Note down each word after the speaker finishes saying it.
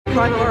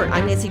Crime Alert,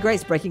 I'm Nancy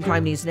Grace, breaking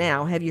crime news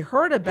now. Have you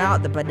heard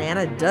about the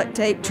banana duct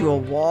tape to a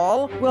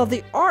wall? Well,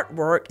 the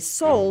artwork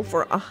sold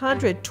for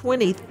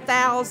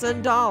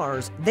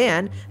 $120,000.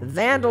 Then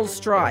vandals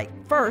strike.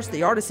 First,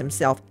 the artist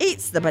himself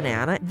eats the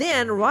banana.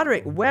 Then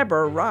Roderick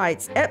Weber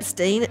writes,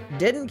 Epstein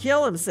didn't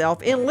kill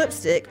himself in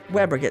lipstick.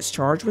 Weber gets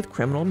charged with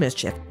criminal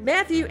mischief.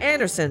 Matthew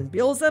Anderson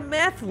builds a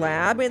meth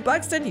lab in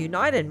Buxton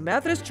United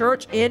Methodist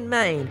Church in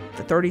Maine.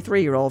 The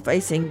 33-year-old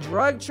facing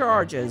drug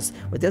charges.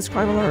 With this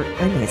Crime Alert,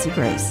 I'm Nancy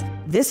Grace.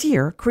 This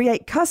year,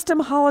 create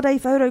custom holiday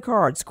photo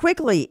cards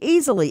quickly,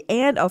 easily,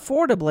 and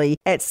affordably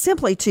at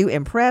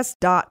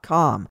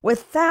simply2impress.com. With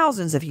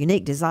thousands of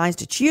unique designs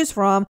to choose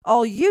from,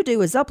 all you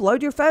do is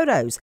upload your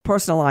photos,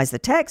 personalize the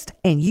text,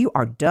 and you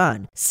are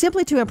done.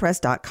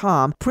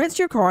 Simply2impress.com prints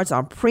your cards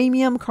on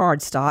premium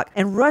cardstock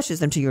and rushes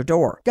them to your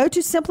door. Go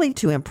to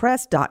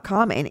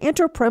simply2impress.com and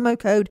enter promo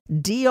code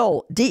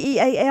DEAL,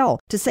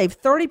 D-E-A-L, to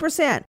save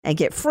 30% and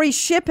get free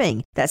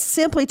shipping. That's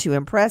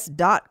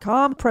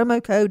simply2impress.com,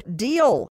 promo code DEAL.